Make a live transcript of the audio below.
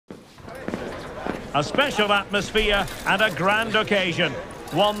A special atmosphere and a grand occasion.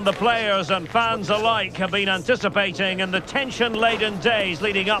 One the players and fans alike have been anticipating in the tension-laden days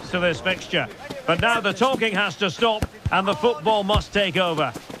leading up to this fixture. But now the talking has to stop and the football must take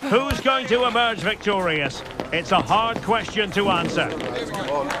over. Who's going to emerge victorious? It's a hard question to answer.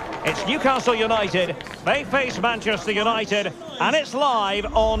 It's Newcastle United. They face Manchester United and it's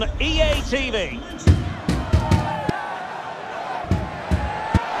live on EA TV.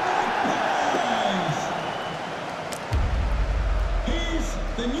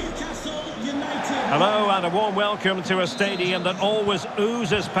 Hello and a warm welcome to a stadium that always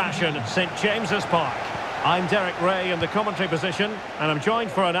oozes passion, St James's Park. I'm Derek Ray in the commentary position and I'm joined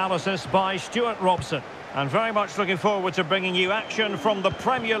for analysis by Stuart Robson. And very much looking forward to bringing you action from the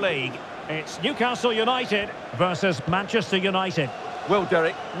Premier League. It's Newcastle United versus Manchester United. Well,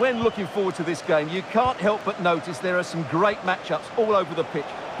 Derek, when looking forward to this game, you can't help but notice there are some great matchups all over the pitch,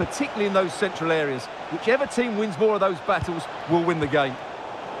 particularly in those central areas. Whichever team wins more of those battles will win the game.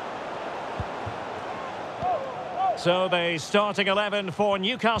 So the starting 11 for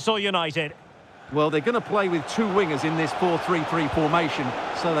Newcastle United. Well, they're going to play with two wingers in this 4-3-3 formation,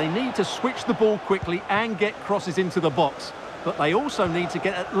 so they need to switch the ball quickly and get crosses into the box. But they also need to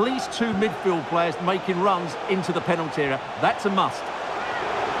get at least two midfield players making runs into the penalty area. That's a must.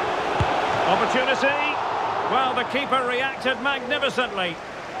 Opportunity. Well, the keeper reacted magnificently.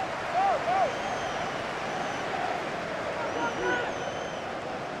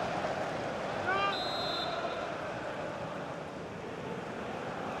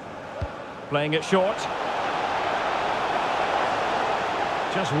 Playing it short.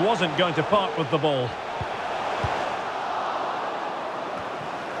 Just wasn't going to part with the ball.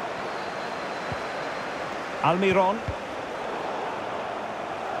 Almiron.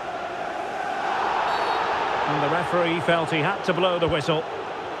 And the referee felt he had to blow the whistle.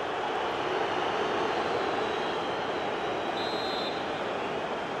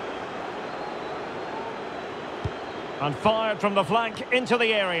 And fired from the flank into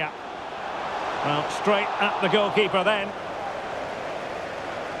the area. Well, straight at the goalkeeper then.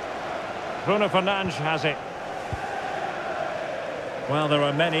 Bruno Fernandes has it. Well, there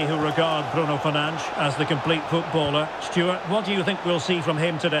are many who regard Bruno Fernandes as the complete footballer. Stuart, what do you think we'll see from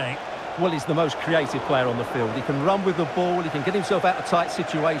him today? Well, he's the most creative player on the field. He can run with the ball, he can get himself out of tight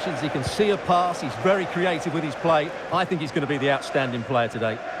situations, he can see a pass, he's very creative with his play. I think he's going to be the outstanding player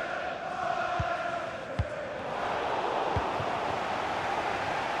today.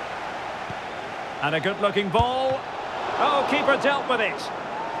 And a good-looking ball. Oh, keeper dealt with it.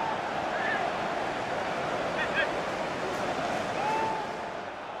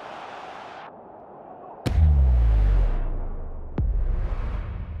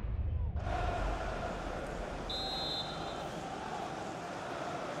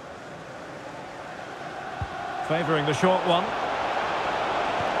 Favouring the short one.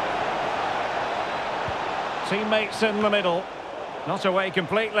 Teammates in the middle. Not away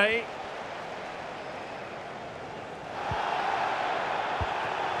completely.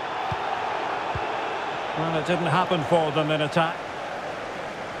 Well, it didn't happen for them in attack.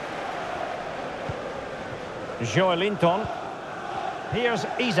 Joelinton. Here's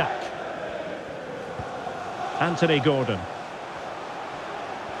Isaac. Anthony Gordon.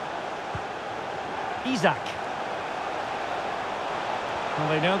 Isaac. Well,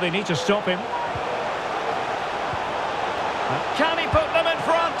 they know they need to stop him. Can he put them in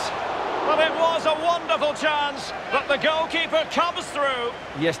front? Well, it was a wonderful chance, but the goalkeeper comes through.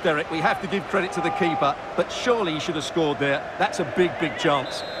 Yes, Derek, we have to give credit to the keeper, but surely he should have scored there. That's a big, big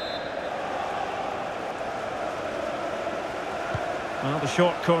chance. Well, the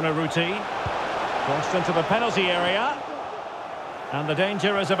short corner routine. Crossed into the penalty area. And the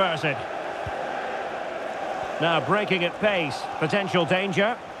danger is averted. Now breaking at pace. Potential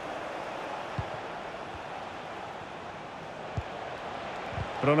danger.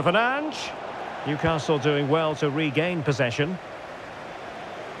 Bruno Fernandes. Newcastle doing well to regain possession.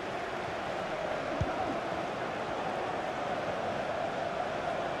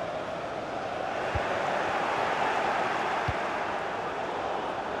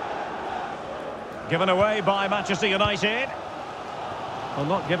 Given away by Manchester United. Well,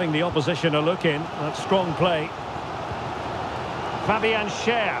 not giving the opposition a look in. That's strong play. Fabian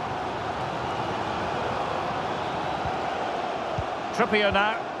Schär. Trippier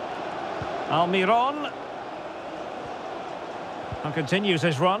now. Almiron. And continues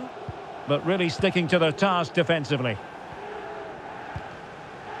his run, but really sticking to their task defensively.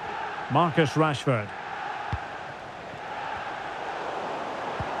 Marcus Rashford.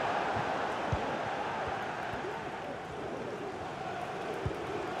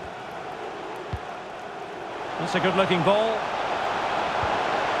 It's a good-looking ball.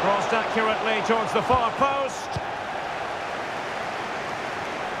 Crossed accurately towards the far post.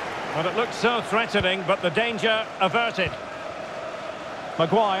 Well, it looked so threatening, but the danger averted.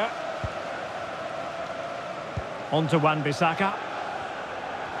 Maguire. On to Wan-Bissaka.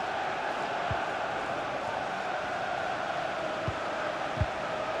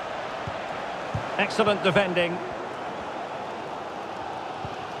 Excellent defending.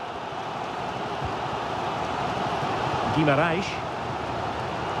 Guimaraes.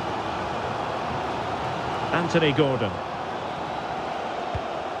 Anthony Gordon.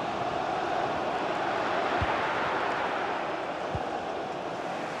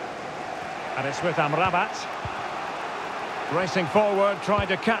 And it's with Amrabat. Racing forward, trying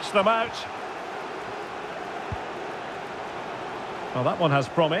to catch them out. Well, that one has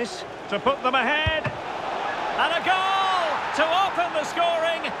promise. To put them ahead. And a goal to open the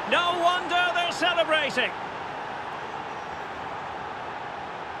scoring. No wonder they're celebrating.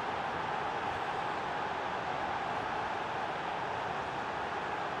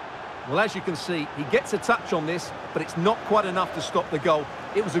 Well, as you can see, he gets a touch on this, but it's not quite enough to stop the goal.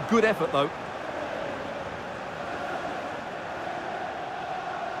 It was a good effort, though.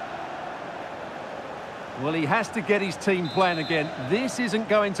 Well, he has to get his team playing again. This isn't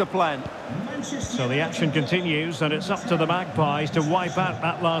going to plan. So the action continues, and it's up to the Magpies to wipe out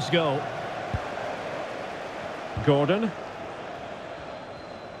that last goal. Gordon.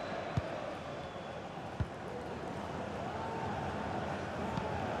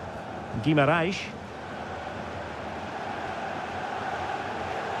 Guimaraes.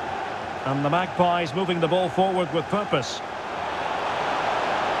 And the Magpies moving the ball forward with purpose.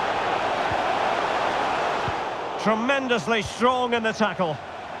 Tremendously strong in the tackle.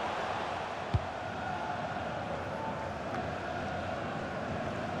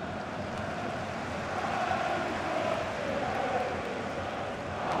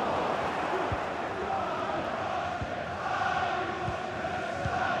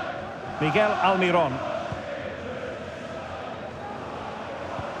 Miguel Almiron.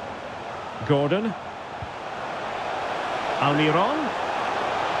 Gordon. Almiron.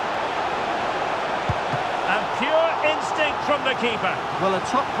 And pure instinct from the keeper. Well, a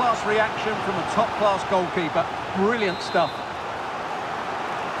top-class reaction from a top-class goalkeeper. Brilliant stuff.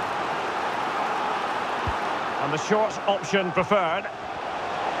 And the short option preferred.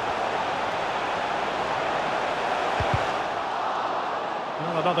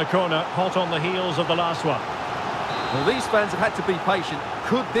 Well, another corner, hot on the heels of the last one. Well, these fans have had to be patient.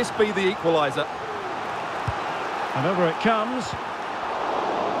 Could this be the equaliser? And over it comes.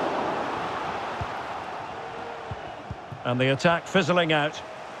 And the attack fizzling out.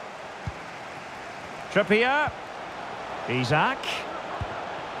 Trippier. Isaac.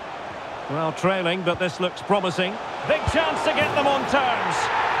 Well, trailing, but this looks promising. Big chance to get them on terms.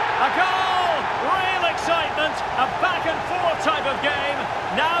 A goal! Real excitement. A back-and-forth type of game.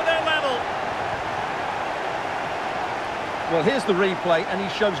 Now they're level. Well, here's the replay, and he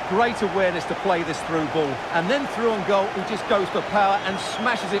shows great awareness to play this through ball. And then through on goal, he just goes for power and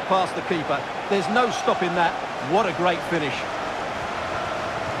smashes it past the keeper. There's no stopping that. What a great finish.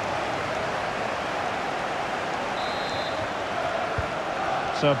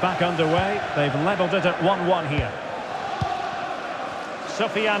 So back underway. They've levelled it at 1-1 here.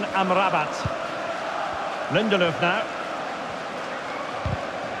 Sofiane Amrabat. Lindelof now.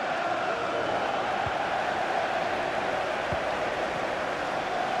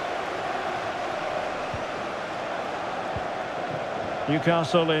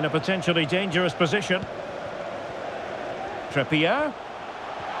 Newcastle in a potentially dangerous position. Trippier.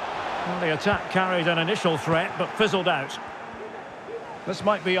 Well, the attack carried an initial threat, but fizzled out. This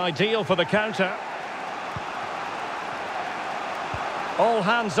might be ideal for the counter. All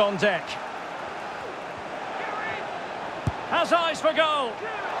hands on deck. Has eyes for goal.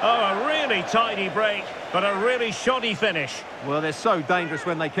 Oh, a really tidy break, but a really shoddy finish. Well, they're so dangerous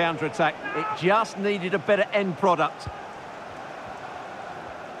when they counter-attack. It just needed a better end product.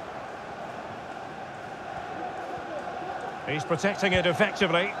 He's protecting it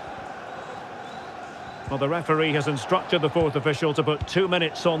effectively. Well, the referee has instructed the fourth official to put 2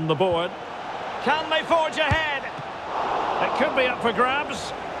 minutes on the board. Can they forge ahead? It could be up for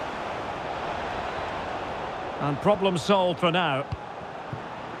grabs. And problem solved for now.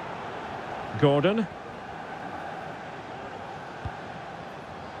 Gordon.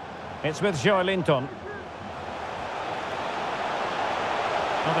 It's with Joelinton.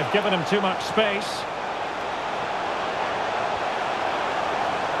 Well, they've given him too much space.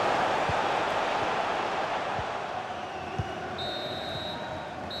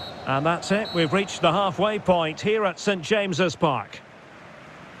 And that's it. We've reached the halfway point here at St James's Park.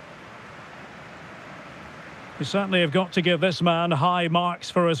 We certainly have got to give this man high marks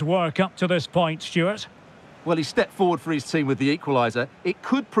for his work up to this point, Stuart. Well, he stepped forward for his team with the equaliser. It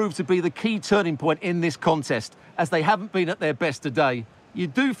could prove to be the key turning point in this contest, as they haven't been at their best today. You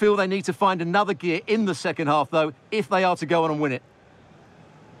do feel they need to find another gear in the second half, though, if they are to go on and win it.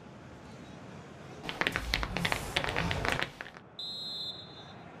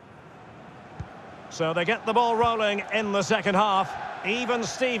 So they get the ball rolling in the second half. Even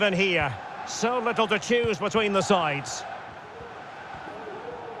Steven here. So little to choose between the sides.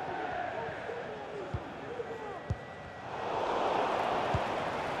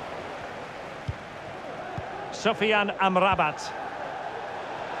 Sofiane Amrabat.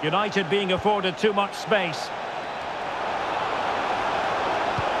 United being afforded too much space.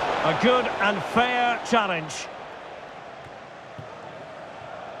 A good and fair challenge.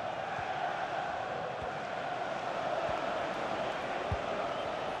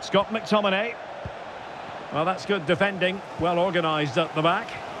 Scott McTominay. Well, that's good defending. Well organised at the back.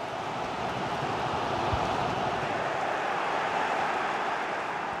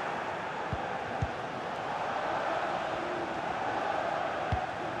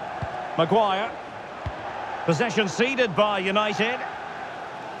 Maguire. Possession ceded by United.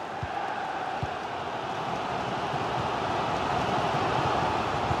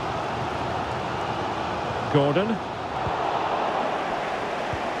 Gordon.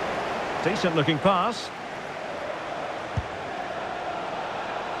 Decent looking pass.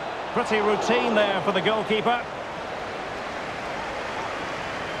 Pretty routine there for the goalkeeper.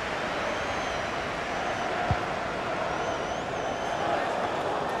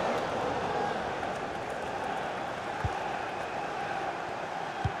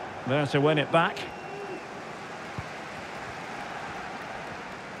 There to win it back.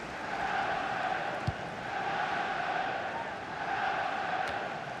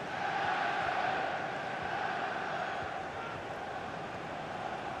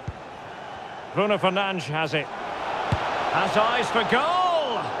 Bruno Fernandes has it. Has eyes for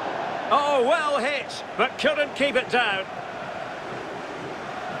goal! Oh, well hit, but couldn't keep it down.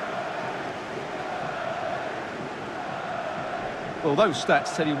 Well, those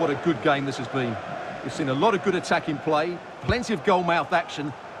stats tell you what a good game this has been. We've seen a lot of good attacking play, plenty of goal-mouth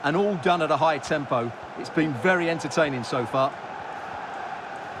action, and all done at a high tempo. It's been very entertaining so far.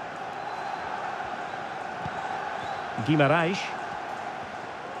 Guimaraes.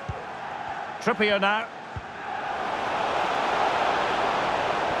 Trippier now.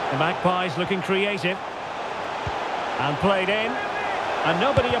 The Magpies looking creative. And played in. And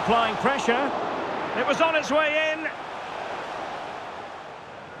nobody applying pressure. It was on its way in.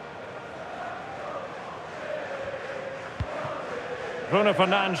 Bruno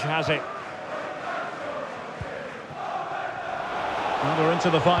Fernandes has it. And we're into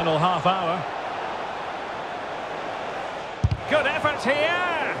the final half hour. Good effort here.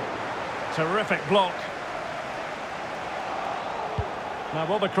 Terrific block. Now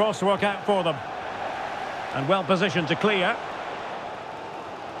will the cross work out for them? And well positioned to clear.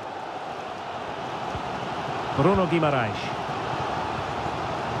 Bruno Guimaraes.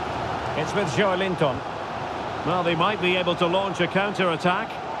 It's with Joe Linton. Well, they might be able to launch a counter-attack.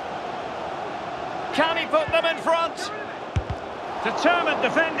 Can he put them in front? Determined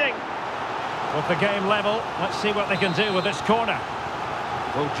defending. With the game level, let's see what they can do with this corner.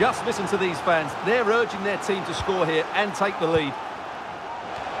 Well, just listen to these fans. They're urging their team to score here and take the lead.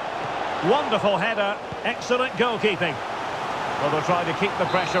 Wonderful header. Excellent goalkeeping. Well, they'll try to keep the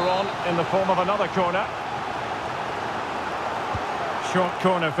pressure on in the form of another corner. Short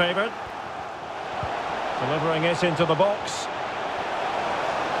corner favoured. Delivering it into the box.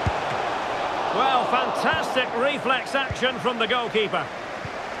 Well, fantastic reflex action from the goalkeeper.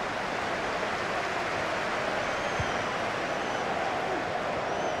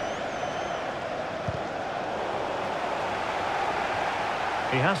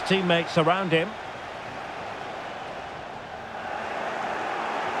 He has teammates around him.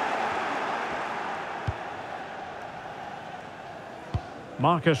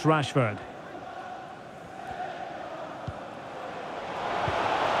 Marcus Rashford.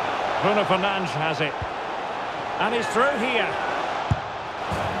 Bruno Fernandes has it. And he's through here.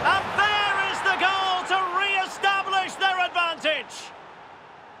 And there is the goal to re-establish their advantage.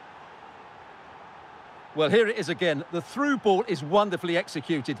 Well, here it is again. The through ball is wonderfully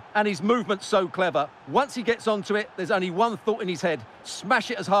executed, and his movement's so clever. Once he gets onto it, there's only one thought in his head.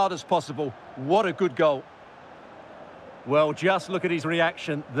 Smash it as hard as possible. What a good goal. Well, just look at his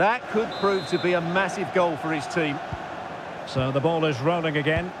reaction. That could prove to be a massive goal for his team. So the ball is rolling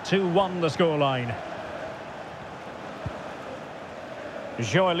again. 2-1 the scoreline.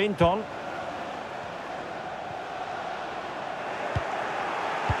 Joelinton.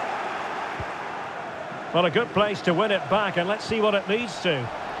 Well, a good place to win it back, and let's see what it leads to.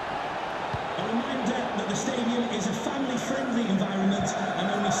 A reminder that the stadium is a family-friendly environment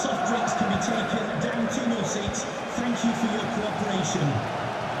and only soft drinks can be taken down to your seats. Thank you for your cooperation.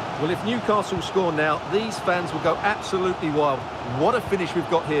 Well, if Newcastle score now, these fans will go absolutely wild. What a finish we've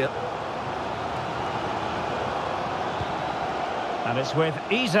got here. And it's with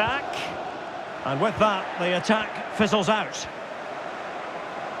Isak. And with that, the attack fizzles out.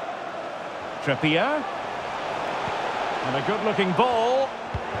 Trippier. And a good-looking ball.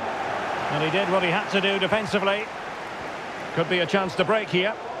 And he did what he had to do defensively. Could be a chance to break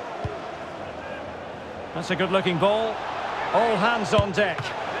here. That's a good-looking ball. All hands on deck.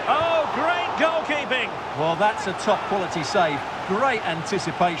 Oh, great goalkeeping! Well, that's a top-quality save. Great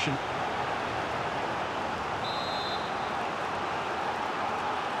anticipation.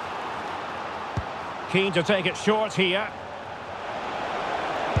 Keen to take it short here.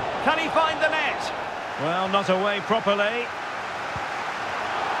 Can he find the net? Well, not away properly.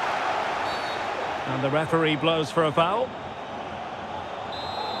 And the referee blows for a foul.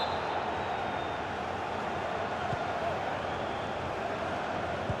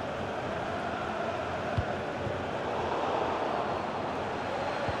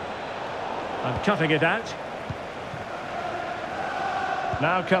 And cutting it out.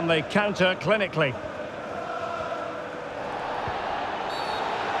 Now can they counter clinically?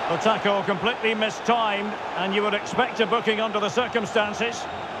 The tackle completely mistimed, and you would expect a booking under the circumstances.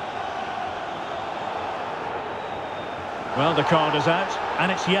 Well, the card is out,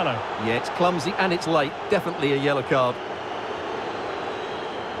 and it's yellow. Yeah, it's clumsy and it's late. Definitely a yellow card.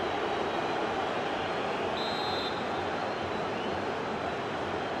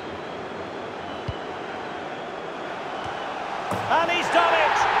 And he's done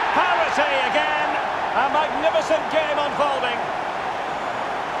it! Parity again! A magnificent game unfolding.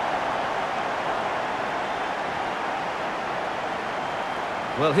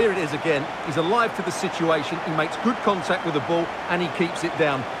 Well, here it is again. He's alive to the situation. He makes good contact with the ball and he keeps it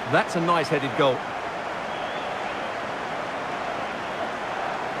down. That's a nice headed goal.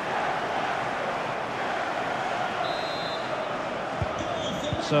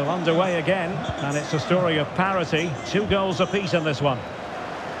 So underway again, and it's a story of parity. 2 goals apiece in this one.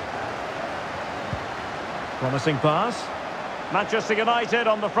 Promising pass. Manchester United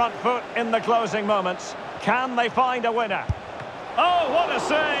on the front foot in the closing moments. Can they find a winner? Oh, what a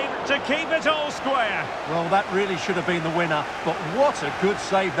save to keep it all square. Well, that really should have been the winner, but what a good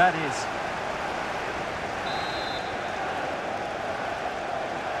save that is.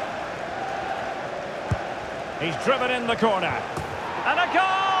 He's driven in the corner. And a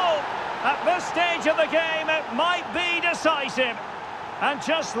goal! At this stage of the game, it might be decisive. And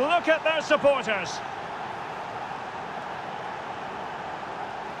just look at their supporters.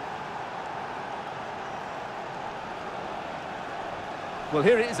 Well,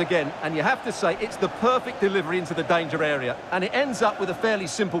 here it is again, and you have to say it's the perfect delivery into the danger area. And it ends up with a fairly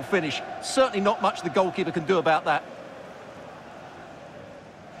simple finish. Certainly not much the goalkeeper can do about that.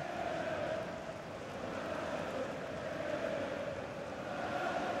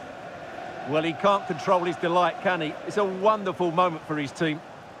 Well, he can't control his delight, can he? It's a wonderful moment for his team.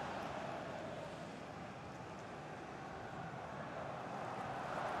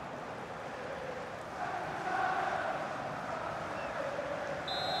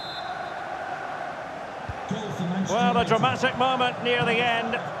 Well, a dramatic moment near the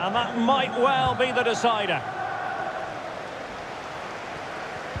end, and that might well be the decider.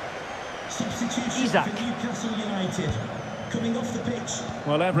 Substitution Isak. for Newcastle United. Coming off the pitch.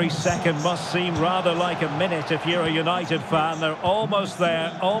 Well, every second must seem rather like a minute if you're a United fan. They're almost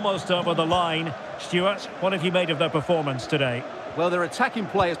there, almost over the line. Stuart, what have you made of their performance today? Well, their attacking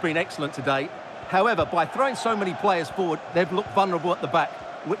play has been excellent today. However, by throwing so many players forward, they've looked vulnerable at the back,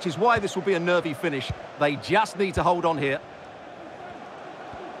 which is why this will be a nervy finish. They just need to hold on here.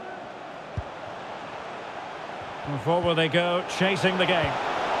 And forward they go, chasing the game.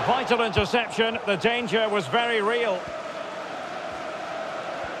 Vital interception, the danger was very real.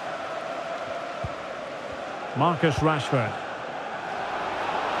 Marcus Rashford.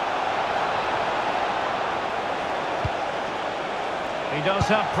 He does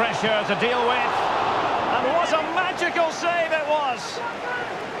have pressure to deal with. And what a magical save it was!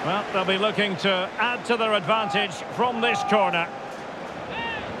 Well, they'll be looking to add to their advantage from this corner.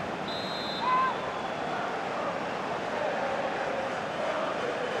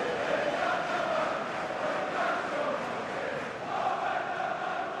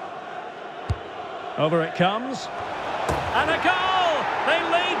 Over it comes. And a goal! They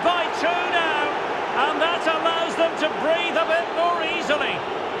lead by 2 now. And that allows them to breathe a bit more easily.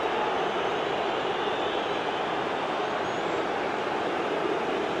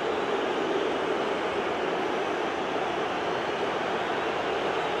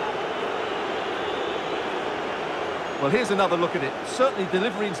 Well, here's another look at it. Certainly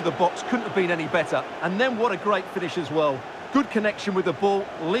delivery into the box couldn't have been any better. And then what a great finish as well. Good connection with the ball,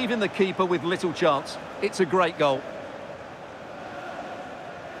 leaving the keeper with little chance. It's a great goal.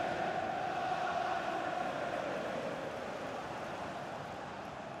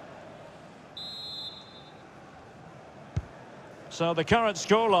 So the current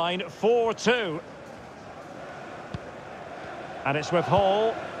scoreline, 4-2. And it's with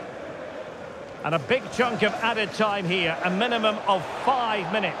Hall. And a big chunk of added time here, a minimum of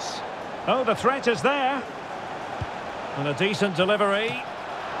 5 minutes. Oh, the threat is there. And a decent delivery.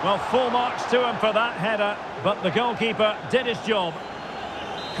 Well, full marks to him for that header, but the goalkeeper did his job.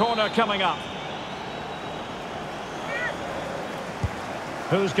 Corner coming up.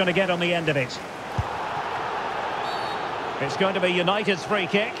 Who's going to get on the end of it? It's going to be United's free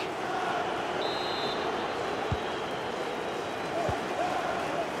kick.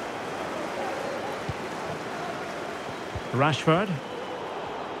 Rashford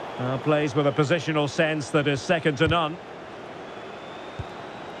plays with a positional sense that is second to none.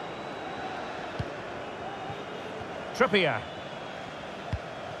 Trippier.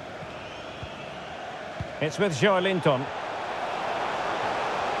 It's with Joelinton.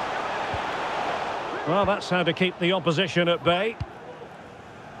 Well, that's how to keep the opposition at bay.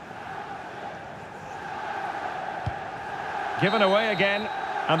 Given away again.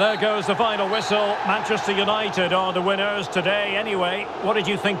 And there goes the final whistle. Manchester United are the winners today anyway. What did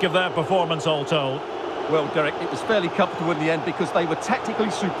you think of their performance, all told? Well, Derek, it was fairly comfortable in the end because they were tactically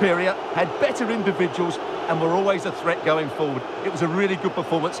superior, had better individuals and were always a threat going forward. It was a really good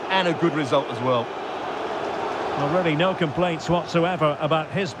performance and a good result as well. Well, really no complaints whatsoever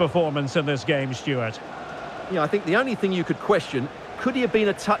about his performance in this game, Stuart. Yeah, I think the only thing you could question, could he have been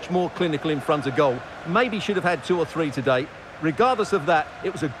a touch more clinical in front of goal? Maybe should have had 2 or 3 today. Regardless of that,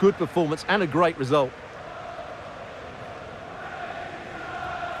 it was a good performance and a great result.